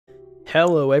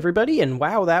Hello everybody, and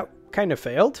wow, that kind of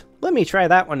failed. Let me try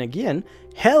that one again.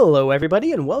 Hello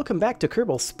everybody, and welcome back to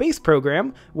Kerbal Space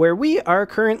Program, where we are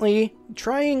currently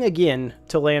trying again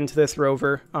to land this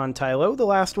rover on Tylo. The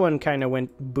last one kind of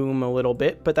went boom a little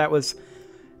bit, but that was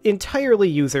entirely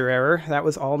user error. That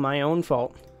was all my own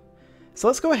fault. So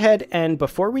let's go ahead and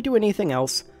before we do anything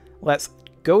else, let's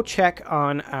go check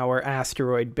on our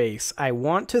asteroid base. I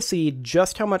want to see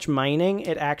just how much mining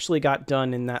it actually got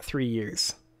done in that 3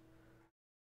 years.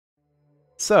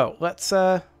 So, let's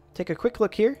take a quick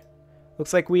look here.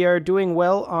 Looks like we are doing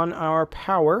well on our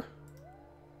power.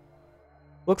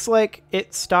 Looks like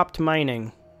it stopped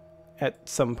mining at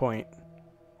some point.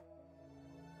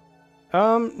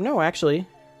 No, actually.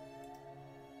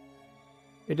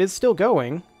 It is still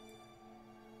going.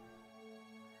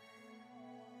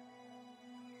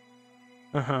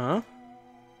 Uh-huh.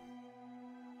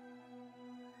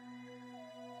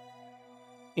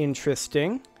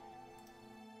 Interesting.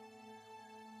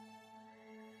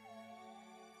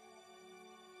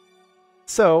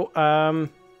 So,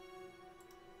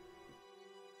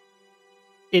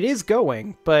 it is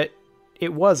going, but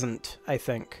it wasn't, I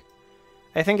think.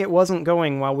 I think it wasn't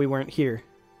going while we weren't here.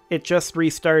 It just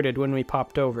restarted when we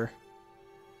popped over.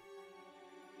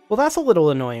 Well, that's a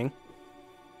little annoying.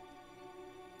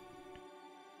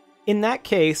 In that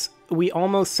case, we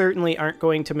almost certainly aren't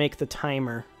going to make the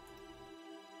timer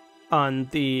on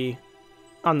the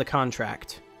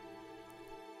contract.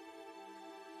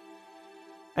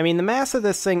 I mean, the mass of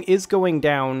this thing is going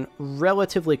down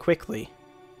relatively quickly.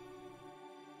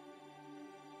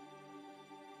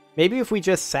 Maybe if we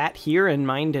just sat here and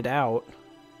mined it out.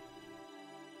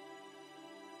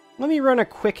 Let me run a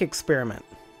quick experiment.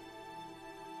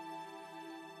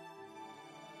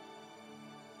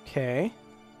 Okay.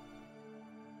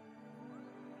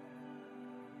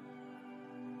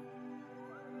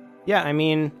 Yeah, I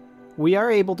mean, we are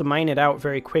able to mine it out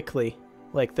very quickly,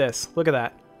 like this. Look at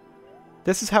that.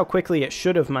 This is how quickly it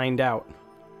should have mined out.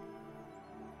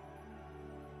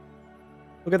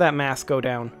 Look at that mass go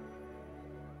down.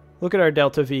 Look at our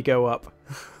delta V go up.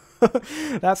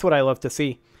 That's what I love to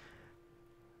see.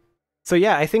 So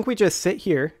yeah, I think we just sit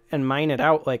here and mine it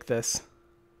out like this.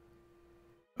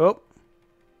 Oh,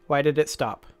 why did it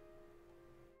stop?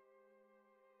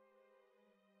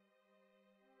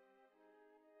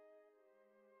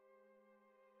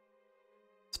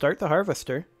 Start the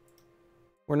harvester.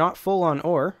 We're not full on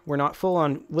ore. We're not full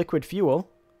on liquid fuel.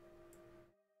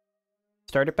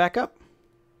 Start it back up.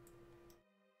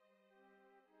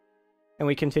 And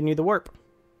we continue the warp.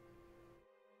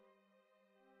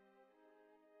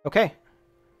 Okay.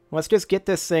 Let's just get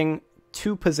this thing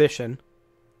to position.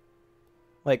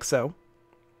 Like so.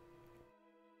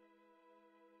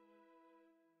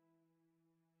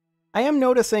 I am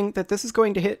noticing that this is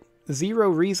going to hit 0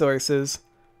 resources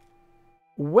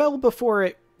well before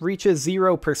it reaches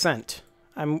 0%.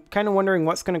 I'm kind of wondering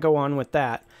what's going to go on with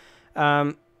that.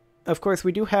 Of course,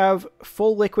 we do have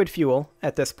full liquid fuel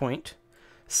at this point.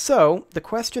 So, the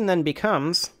question then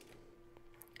becomes,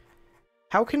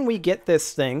 how can we get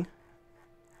this thing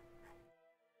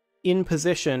in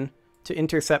position to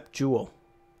intercept Joule?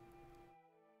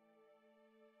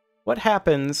 What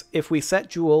happens if we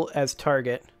set Joule as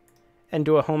target and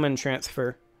do a Hohmann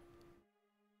transfer?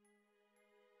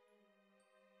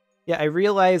 Yeah, I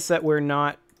realize that we're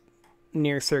not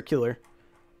near circular,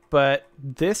 but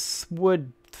this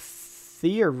would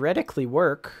theoretically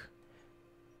work.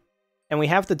 And we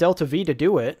have the delta V to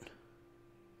do it.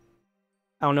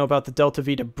 I don't know about the delta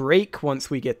V to break once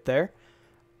we get there.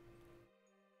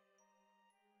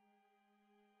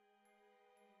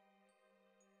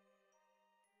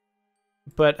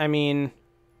 But, I mean,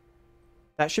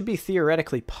 that should be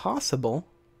theoretically possible.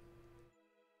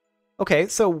 Okay,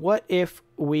 so what if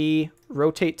we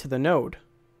rotate to the node?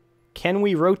 Can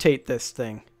we rotate this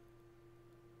thing?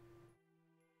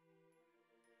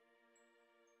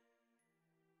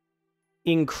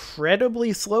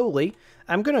 Incredibly slowly.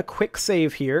 I'm going to quick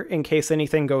save here in case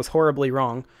anything goes horribly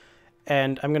wrong.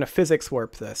 And I'm going to physics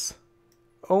warp this.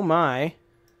 Oh my.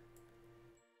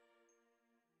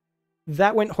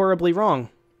 That went horribly wrong.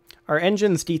 Our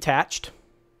engine's detached.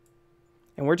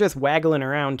 And we're just waggling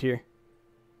around here.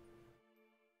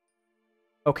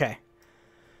 Okay.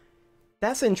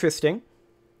 That's interesting,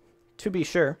 to be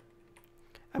sure.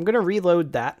 I'm going to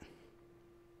reload that.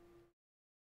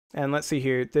 And let's see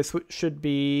here. This should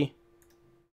be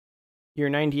year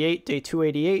 98, day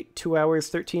 288, 2 hours,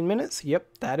 13 minutes.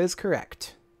 Yep, that is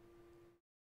correct.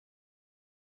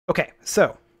 Okay,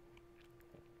 so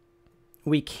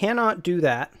we cannot do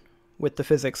that with the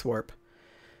physics warp.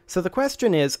 So the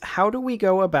question is, how do we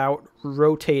go about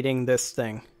rotating this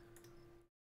thing?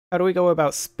 How do we go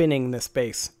about spinning this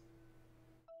base?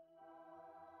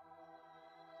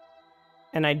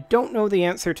 And I don't know the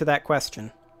answer to that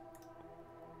question.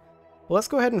 Well, let's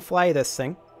go ahead and fly this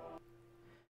thing.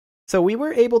 So we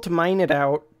were able to mine it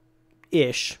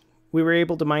out-ish. We were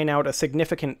able to mine out a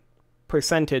significant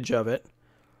percentage of it.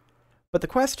 But the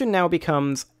question now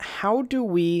becomes, how do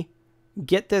we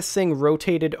get this thing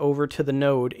rotated over to the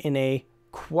node in a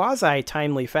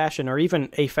quasi-timely fashion, or even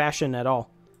a fashion at all?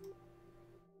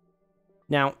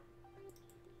 Now,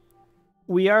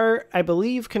 we are, I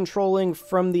believe, controlling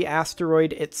from the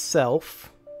asteroid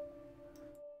itself.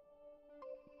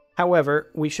 However,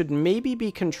 we should maybe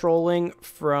be controlling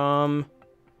from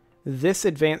this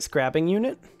advanced grabbing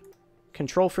unit.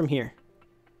 Control from here.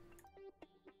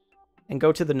 And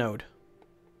go to the node.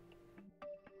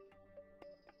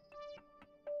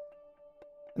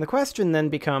 And the question then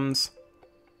becomes,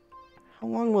 how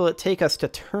long will it take us to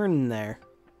turn there?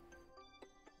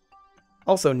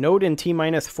 Also, node in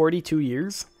T-minus 42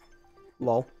 years?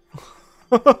 Lol.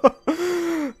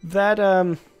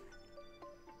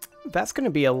 That's going to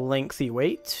be a lengthy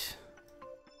wait.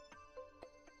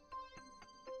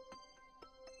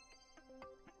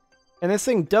 And this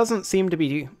thing doesn't seem to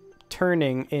be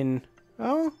turning in...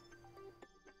 Oh?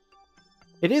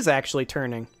 It is actually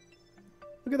turning.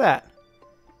 Look at that.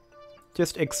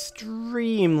 Just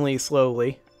extremely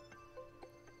slowly.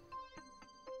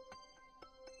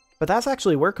 But that's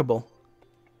actually workable.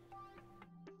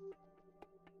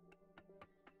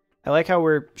 I like how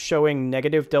we're showing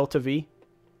negative delta V.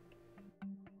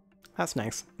 That's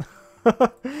nice.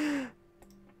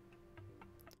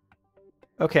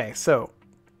 Okay, so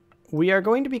we are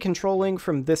going to be controlling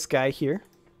from this guy here,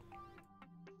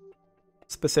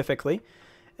 specifically,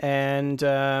 and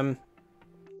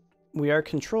we are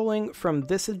controlling from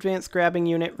this advanced grabbing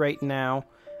unit right now.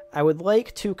 I would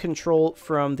like to control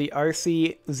from the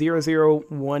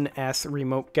RC001S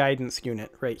remote guidance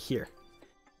unit right here.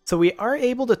 So we are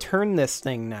able to turn this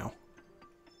thing now.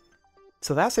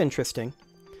 So that's interesting.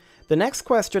 The next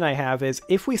question I have is,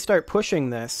 if we start pushing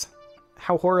this,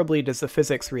 how horribly does the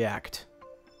physics react?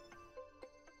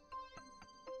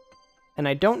 And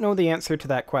I don't know the answer to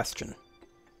that question.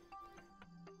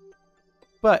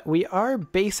 But we are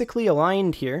basically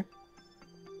aligned here.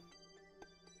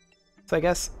 So I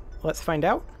guess let's find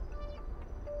out.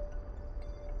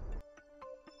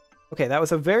 Okay, that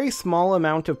was a very small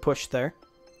amount of push there.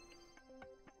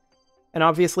 And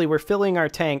obviously we're filling our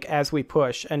tank as we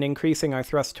push and increasing our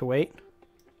thrust to weight.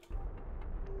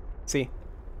 See?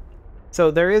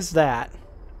 So there is that.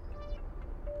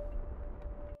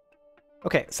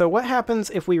 Okay, so what happens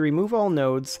if we remove all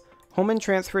nodes, home and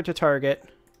transfer to target,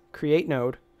 create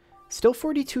node, still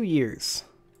 42 years.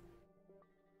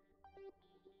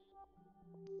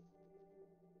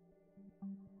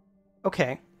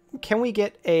 Okay, can we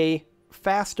get a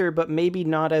faster but maybe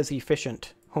not as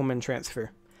efficient home and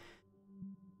transfer?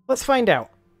 Let's find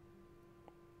out.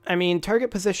 I mean, target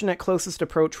position at closest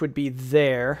approach would be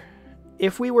there.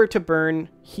 If we were to burn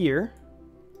here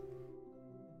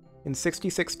in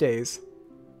 66 days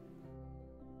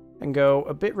and go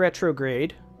a bit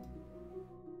retrograde,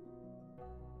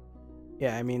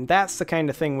 yeah, I mean, that's the kind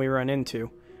of thing we run into.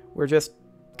 We're just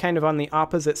kind of on the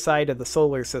opposite side of the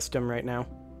solar system right now.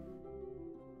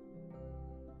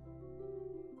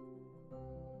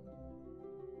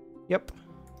 Yep.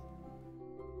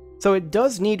 So it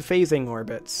does need phasing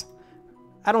orbits.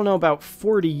 I don't know about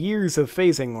 40 years of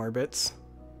phasing orbits.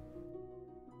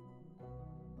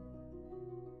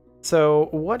 So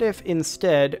what if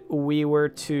instead we were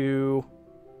to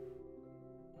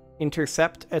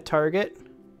intercept a target?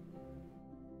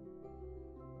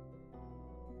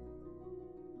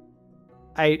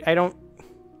 I don't...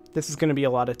 This is going to be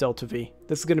a lot of delta V.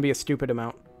 This is going to be a stupid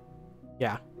amount.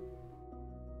 Yeah.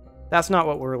 That's not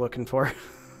what we're looking for.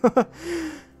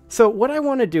 So what I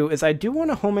want to do is I do want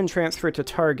to home and transfer to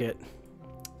target.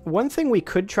 One thing we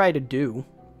could try to do,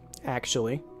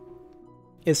 actually,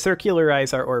 is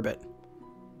circularize our orbit.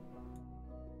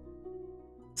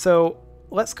 So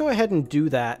let's go ahead and do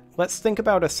that. Let's think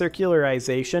about a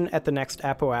circularization at the next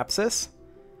apoapsis.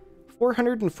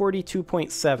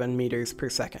 442.7 meters per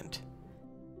second.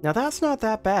 Now that's not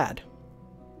that bad.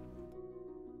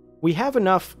 We have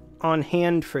enough on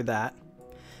hand for that.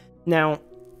 Now,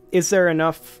 is there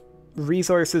enough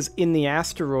resources in the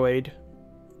asteroid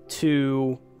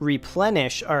to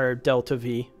replenish our delta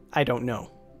V? I don't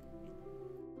know.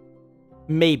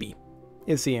 Maybe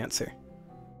is the answer.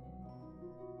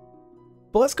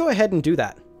 But let's go ahead and do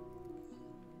that.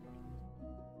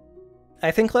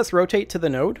 I think let's rotate to the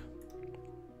node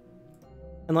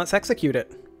and let's execute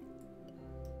it.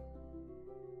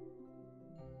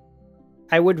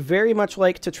 I would very much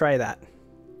like to try that.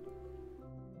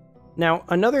 Now,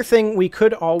 another thing we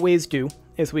could always do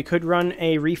is we could run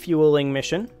a refueling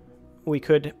mission. We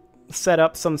could set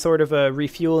up some sort of a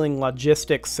refueling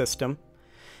logistics system.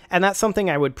 And that's something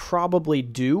I would probably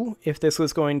do if this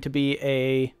was going to be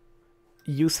a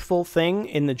useful thing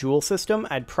in the Joule system.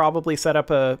 I'd probably set up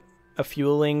a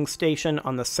fueling station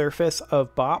on the surface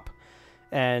of Bop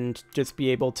and just be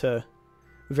able to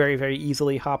very, very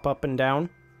easily hop up and down.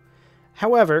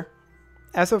 However,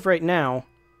 as of right now,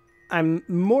 I'm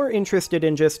more interested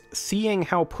in just seeing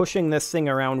how pushing this thing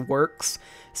around works,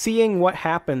 seeing what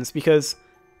happens, because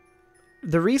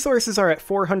the resources are at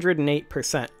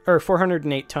 408%, or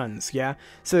 408 tons, yeah?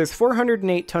 So there's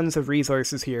 408 tons of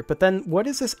resources here, but then what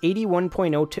is this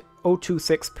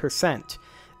 81.026%?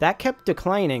 That kept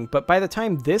declining, but by the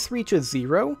time this reaches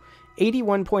 0,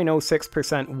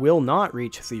 81.06% will not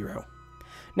reach 0.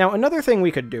 Now, another thing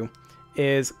we could do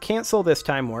is cancel this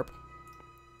time warp.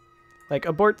 Like,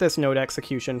 abort this node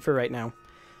execution for right now.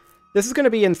 This is going to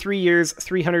be in 3 years,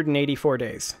 384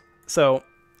 days. So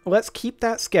let's keep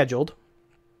that scheduled.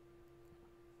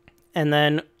 And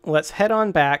then let's head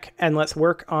on back and let's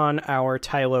work on our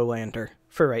Tylo lander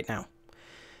for right now.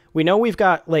 We know we've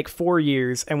got like 4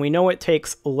 years, and we know it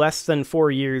takes less than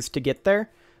 4 years to get there.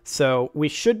 So we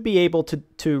should be able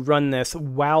to run this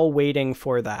while waiting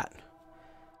for that.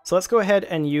 So let's go ahead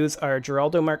and use our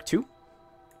Geraldo Mark II.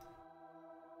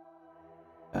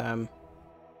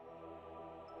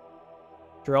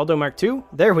 Geraldo Mark II,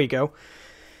 there we go.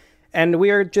 And we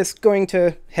are just going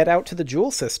to head out to the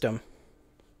Joule system.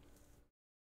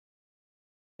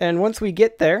 And once we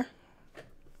get there,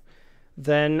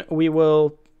 then we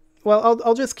will, well,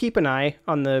 I'll just keep an eye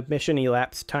on the mission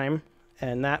elapsed time,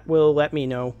 and that will let me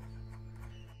know.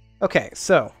 Okay,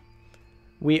 so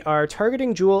we are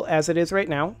targeting Joule as it is right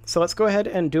now, so let's go ahead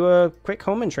and do a quick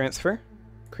home and transfer.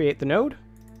 Create the node.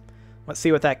 Let's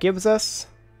see what that gives us.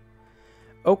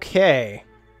 Okay,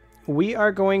 we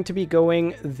are going to be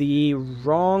going the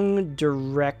wrong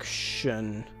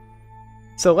direction.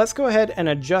 So let's go ahead and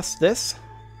adjust this.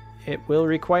 It will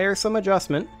require some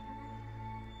adjustment.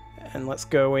 And let's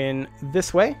go in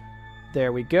this way.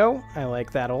 There we go. I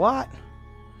like that a lot.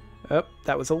 Oh,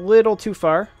 that was a little too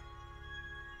far.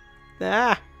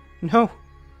 Ah, no.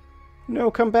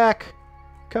 No, come back.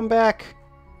 Come back.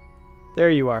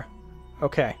 There you are.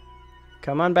 Okay.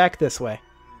 Come on back this way.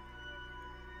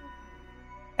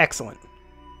 Excellent.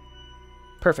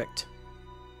 Perfect.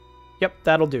 Yep,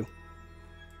 that'll do.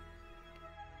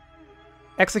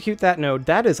 Execute that node.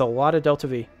 That is a lot of Delta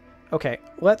V. Okay,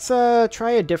 let's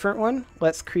try a different one.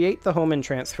 Let's create the home and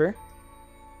transfer.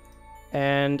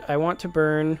 And I want to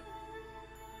burn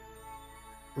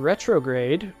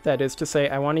retrograde. That is to say,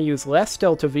 I want to use less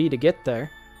Delta V to get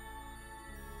there.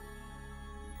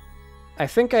 I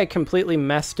think I completely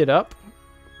messed it up,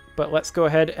 but let's go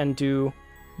ahead and do,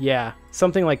 yeah,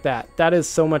 something like that. That is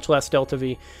so much less Delta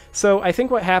V. So I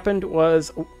think what happened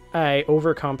was I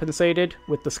overcompensated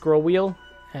with the scroll wheel,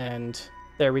 and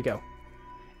there we go.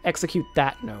 Execute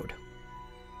that node.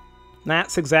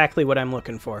 That's exactly what I'm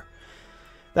looking for.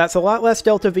 That's a lot less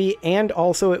Delta V, and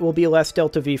also it will be less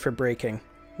Delta V for braking,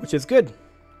 which is good.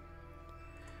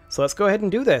 So let's go ahead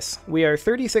and do this. We are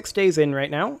 36 days in right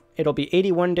now. It'll be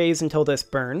 81 days until this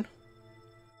burn.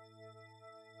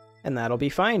 And that'll be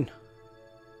fine.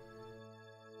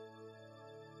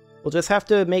 We'll just have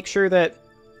to make sure that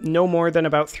no more than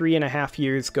about 3.5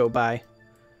 years go by,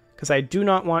 because I do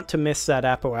not want to miss that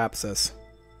apoapsis.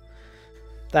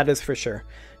 That is for sure.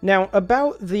 Now,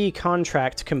 about the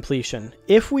contract completion.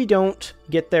 If we don't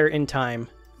get there in time,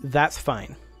 that's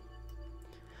fine.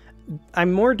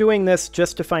 I'm more doing this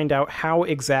just to find out how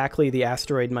exactly the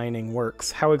asteroid mining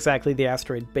works, how exactly the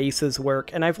asteroid bases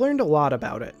work, and I've learned a lot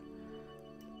about it,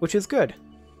 which is good.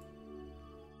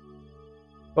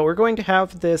 But we're going to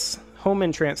have this home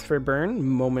and transfer burn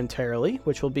momentarily,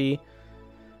 which will be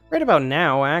right about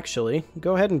now, actually.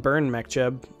 Go ahead and burn,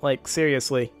 MechJeb. Like,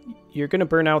 seriously, you're going to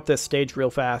burn out this stage real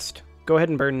fast. Go ahead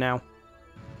and burn now.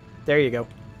 There you go.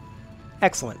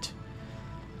 Excellent.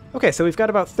 Okay, so we've got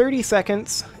about 30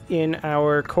 seconds in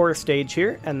our core stage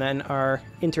here, and then our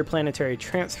interplanetary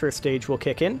transfer stage will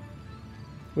kick in.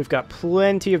 We've got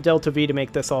plenty of Delta V to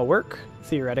make this all work,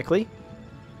 theoretically.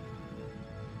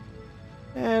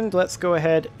 And let's go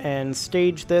ahead and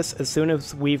stage this as soon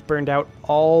as we've burned out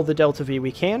all the Delta V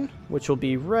we can, which will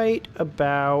be right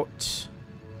about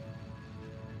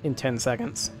in 10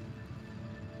 seconds.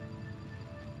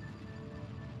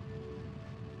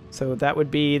 So that would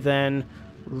be then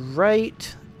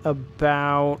right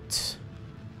about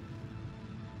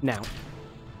now.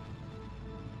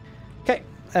 Okay,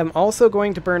 am also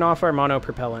going to burn off our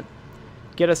monopropellant.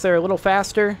 Get us there a little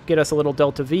faster, get us a little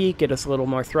delta V, get us a little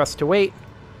more thrust to weight.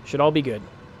 Should all be good.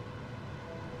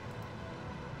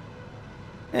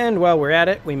 And while we're at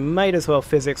it, we might as well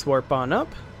physics warp on up.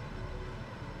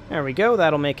 There we go,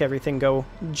 that'll make everything go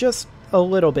just a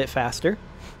little bit faster.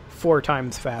 4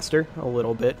 times faster, a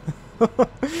little bit.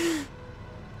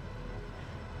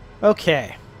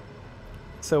 Okay.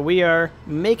 So we are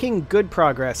making good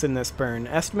progress in this burn.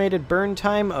 Estimated burn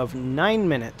time of 9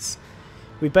 minutes.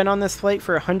 We've been on this flight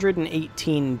for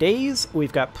 118 days.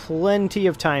 We've got plenty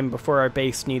of time before our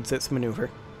base needs its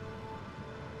maneuver.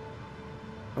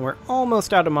 And we're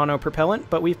almost out of monopropellant,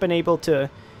 but we've been able to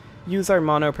use our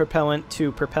monopropellant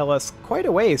to propel us quite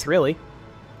a ways, really.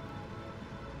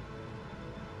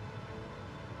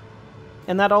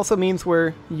 And that also means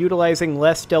we're utilizing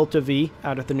less delta V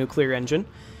out of the nuclear engine,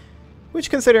 which,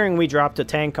 considering we dropped a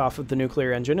tank off of the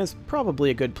nuclear engine, is probably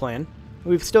a good plan.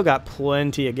 We've still got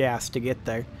plenty of gas to get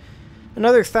there.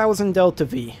 Another 1,000 delta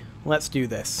V. Let's do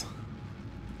this.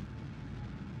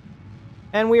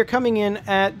 And we are coming in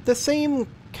at the same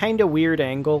kind of weird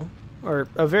angle, or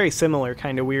a very similar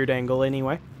kind of weird angle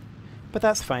anyway, but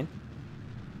that's fine.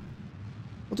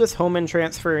 We'll just home and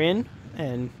transfer in,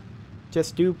 and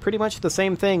just do pretty much the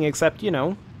same thing, except, you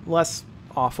know, less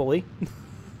awfully.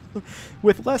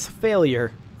 With less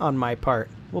failure on my part.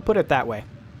 We'll put it that way.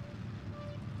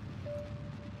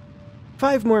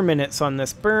 5 more minutes on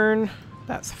this burn.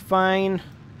 That's fine.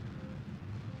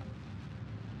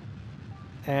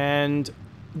 And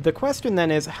the question then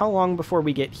is, how long before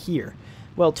we get here?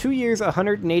 Well, 2 years,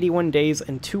 181 days,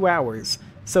 and 2 hours.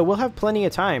 So we'll have plenty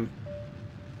of time.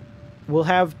 We'll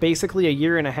have basically a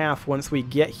year and a half once we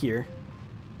get here.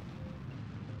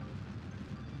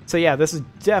 So yeah, this is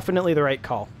definitely the right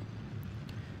call.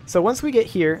 So once we get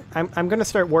here, I'm going to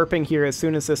start warping here as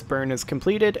soon as this burn is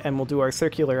completed, and we'll do our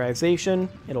circularization.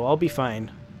 It'll all be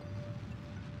fine.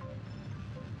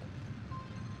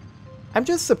 I'm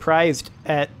just surprised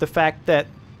at the fact that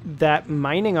that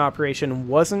mining operation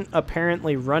wasn't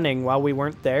apparently running while we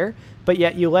weren't there, but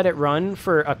yet you let it run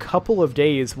for a couple of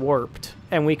days warped,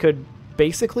 and we could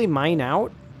basically mine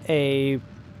out a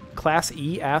Class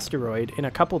E asteroid in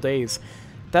a couple days.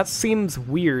 That seems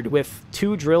weird with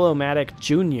 2 Drill-O-Matic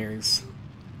Juniors.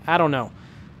 I don't know.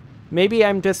 Maybe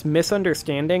I'm just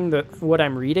misunderstanding what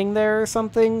I'm reading there or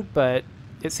something, but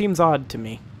it seems odd to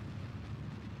me.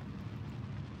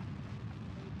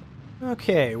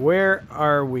 Okay, where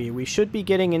are we? We should be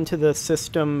getting into the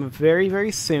system very,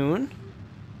 very soon.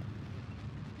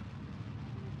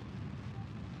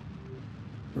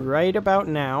 Right about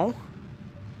now.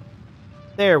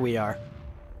 There we are.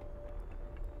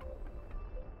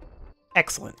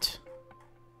 Excellent.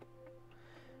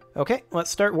 Okay, let's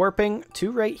start warping to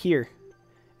right here.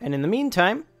 And in the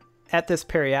meantime, at this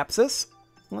periapsis,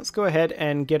 let's go ahead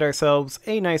and get ourselves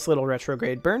a nice little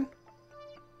retrograde burn.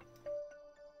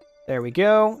 There we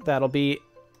go. That'll be,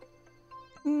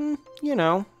 you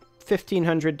know,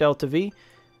 1,500 delta V.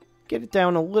 Get it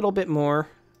down a little bit more.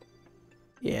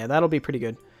 Yeah, that'll be pretty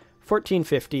good.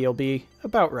 1,450 will be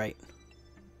about right.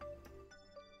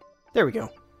 There we go.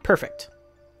 Perfect.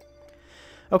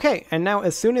 Okay, and now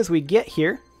as soon as we get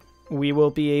here, we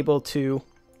will be able to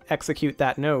execute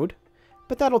that node.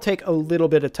 But that'll take a little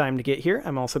bit of time to get here.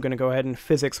 I'm also going to go ahead and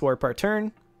physics warp our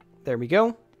turn. There we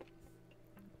go.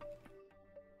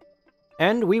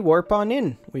 And we warp on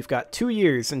in. We've got 2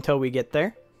 years until we get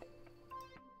there.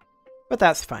 But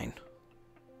that's fine.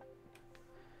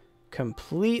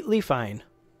 Completely fine.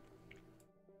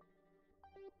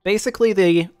 Basically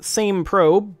the same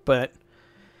probe, but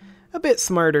a bit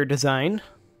smarter design.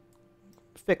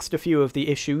 Fixed a few of the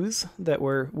issues that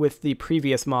were with the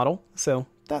previous model, so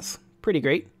that's pretty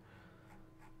great.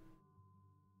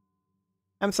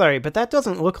 I'm sorry, but that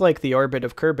doesn't look like the orbit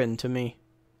of Kerbal to me.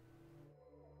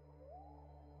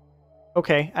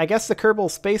 Okay, I guess the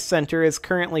Kerbal Space Center is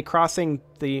currently crossing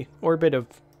the orbit of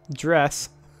Dress.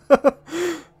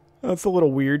 That's a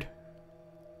little weird.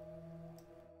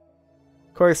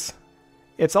 Of course,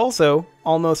 it's also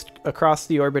almost across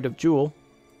the orbit of Joule.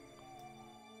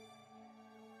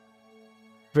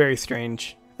 Very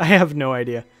strange. I have no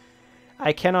idea.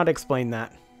 I cannot explain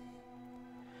that.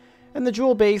 And the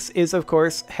Joule base is, of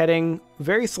course, heading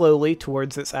very slowly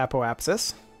towards its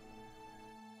apoapsis.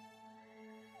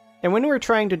 And when we're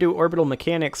trying to do orbital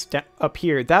mechanics up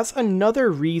here, that's another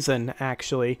reason,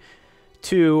 actually,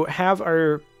 to have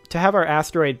our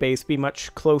asteroid base be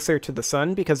much closer to the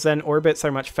sun, because then orbits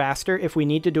are much faster. If we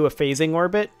need to do a phasing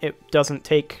orbit, it doesn't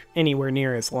take anywhere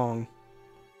near as long.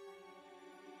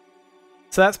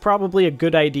 So that's probably a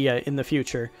good idea in the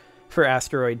future for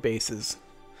asteroid bases.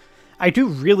 I do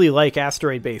really like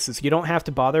asteroid bases. You don't have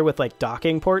to bother with like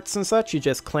docking ports and such. You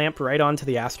just clamp right onto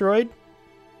the asteroid.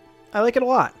 I like it a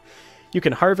lot. You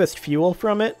can harvest fuel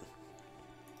from it.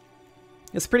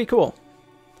 It's pretty cool.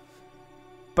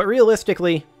 But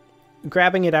realistically,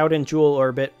 grabbing it out in Jool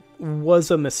orbit was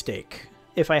a mistake.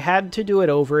 If I had to do it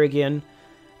over again,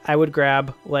 I would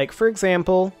grab, like, for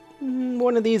example,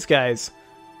 one of these guys.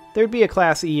 There'd be a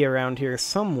Class E around here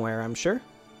somewhere, I'm sure.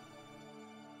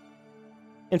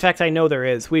 In fact, I know there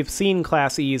is. We've seen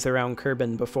Class E's around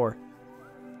Kerbal before.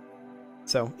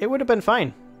 So, it would have been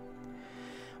fine.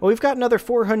 Well, we've got another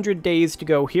 400 days to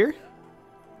go here.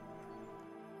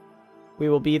 We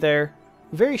will be there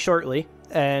very shortly,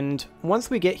 and once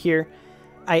we get here,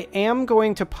 I am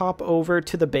going to pop over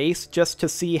to the base just to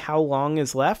see how long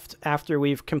is left after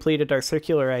we've completed our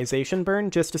circularization burn,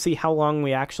 just to see how long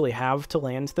we actually have to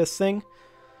land this thing,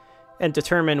 and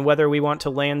determine whether we want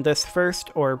to land this first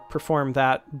or perform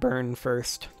that burn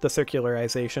first, the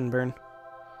circularization burn.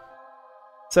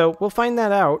 So we'll find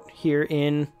that out here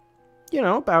in, you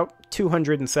know, about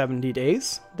 270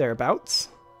 days, thereabouts.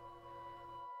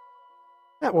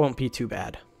 That won't be too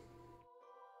bad.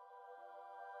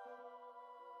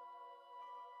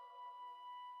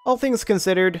 All things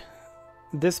considered,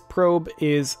 this probe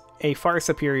is a far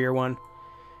superior one.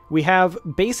 We have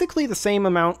basically the same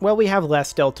amount, well, we have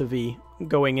less delta V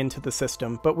going into the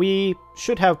system, but we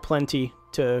should have plenty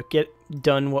to get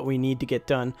done what we need to get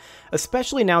done,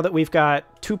 especially now that we've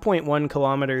got 2.1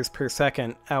 kilometers per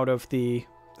second out of the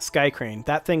Sky Crane.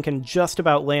 That thing can just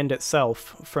about land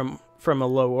itself from a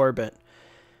low orbit.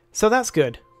 So that's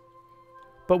good.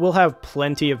 But we'll have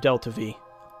plenty of delta V.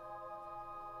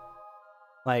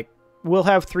 Like, we'll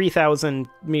have 3,000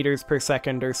 meters per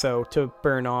second or so to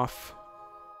burn off.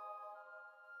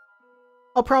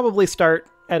 I'll probably start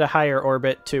at a higher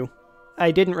orbit, too.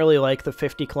 I didn't really like the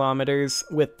 50 kilometers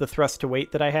with the thrust to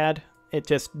weight that I had. It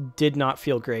just did not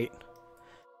feel great.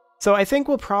 So I think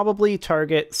we'll probably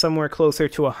target somewhere closer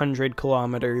to 100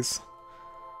 kilometers.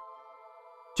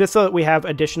 Just so that we have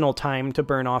additional time to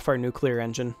burn off our nuclear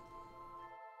engine.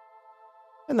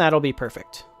 And that'll be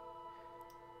perfect.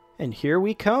 And here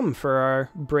we come for our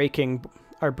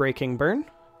braking burn.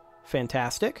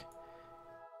 Fantastic.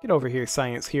 Get over here,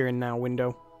 Science Here and Now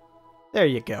window. There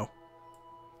you go.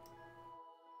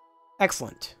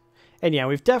 Excellent. And yeah,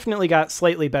 we've definitely got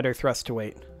slightly better thrust to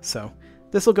weight, so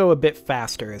this will go a bit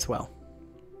faster as well.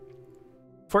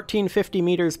 1450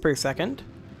 meters per second.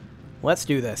 Let's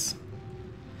do this.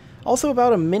 Also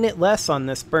about a minute less on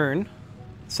this burn,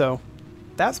 so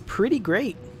that's pretty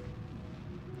great.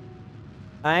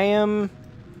 I am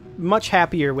much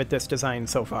happier with this design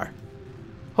so far.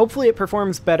 Hopefully it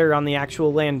performs better on the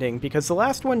actual landing, because the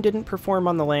last one didn't perform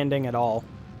on the landing at all.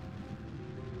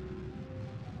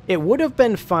 It would have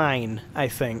been fine, I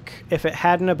think, if it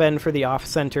hadn't have been for the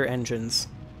off-center engines.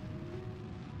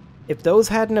 If those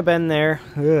hadn't have been there,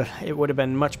 it would have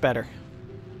been much better.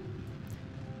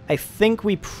 I think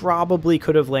we probably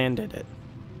could have landed it.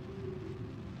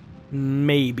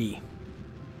 Maybe.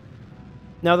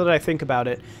 Now that I think about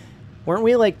it, weren't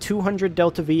we like 200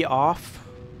 delta V off?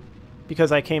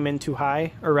 Because I came in too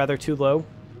high, or rather too low?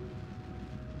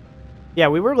 Yeah,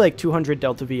 we were like 200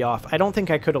 delta V off. I don't think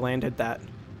I could have landed that.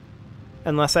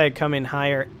 Unless I had come in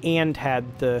higher and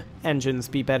had the engines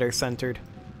be better centered.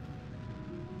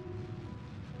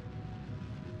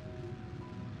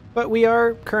 But we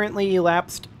are currently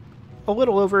elapsed a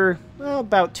little over, well,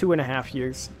 about 2.5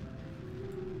 years.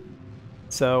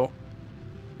 So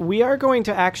we are going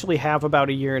to actually have about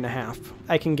 1.5 years.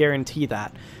 I can guarantee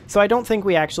that. So I don't think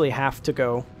we actually have to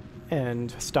go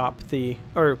and stop the,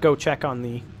 or go check on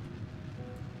the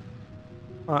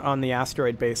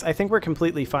asteroid base. I think we're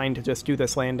completely fine to just do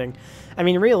this landing. I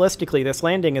mean, realistically, this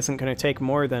landing isn't going to take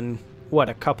more than, what,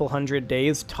 a couple hundred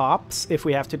days tops if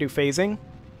we have to do phasing?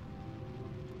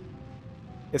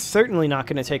 It's certainly not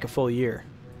going to take a full year.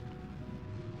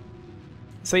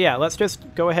 So yeah, let's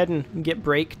just go ahead and get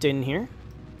braked in here.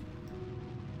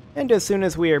 And as soon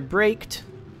as we are braked,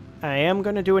 I am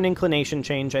going to do an inclination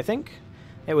change, I think.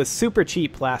 It was super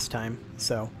cheap last time,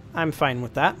 so I'm fine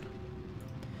with that.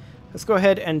 Let's go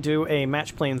ahead and do a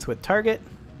match planes with target.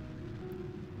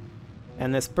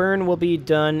 And this burn will be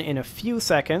done in a few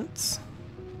seconds.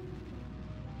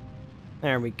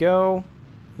 There we go.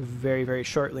 Very, very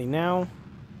shortly now.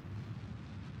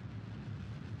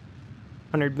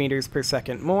 100 meters per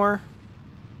second more.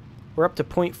 We're up to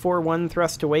 0.41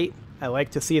 thrust to weight. I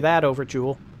like to see that over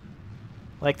Jool.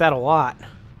 I like that a lot.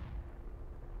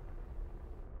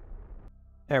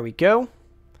 There we go.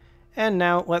 And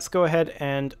now let's go ahead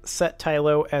and set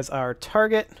Tylo as our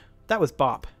target. That was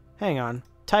Bop. Hang on.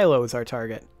 Tylo is our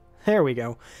target. There we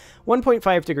go.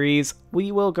 1.5 degrees.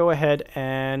 We will go ahead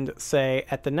and say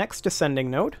at the next descending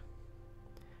node,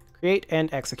 create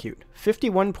and execute.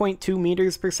 51.2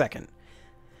 meters per second.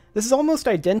 This is almost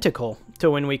identical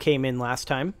to when we came in last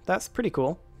time. That's pretty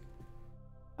cool.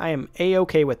 I am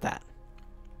A-okay with that.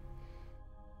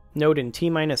 Node in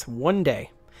T-minus 1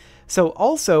 day. So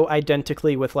also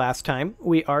identically with last time,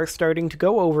 we are starting to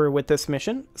go over with this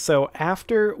mission. So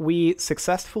after we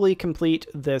successfully complete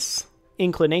this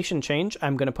inclination change,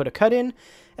 I'm going to put a cut in,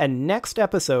 and next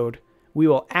episode, we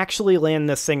will actually land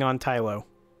this thing on Tylo.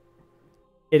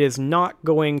 It is not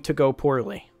going to go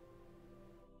poorly.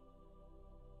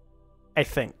 I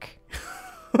think.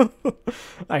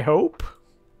 I hope.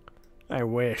 I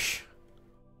wish.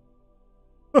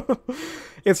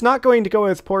 It's not going to go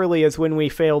as poorly as when we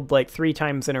failed like 3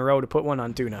 times in a row to put one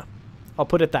on Duna. I'll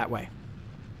put it that way.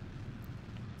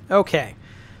 Okay.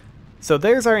 So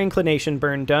there's our inclination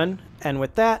burn done, and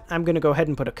with that, I'm going to go ahead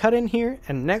and put a cut in here,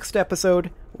 and next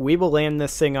episode, we will land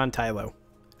this thing on Tylo.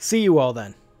 See you all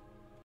then.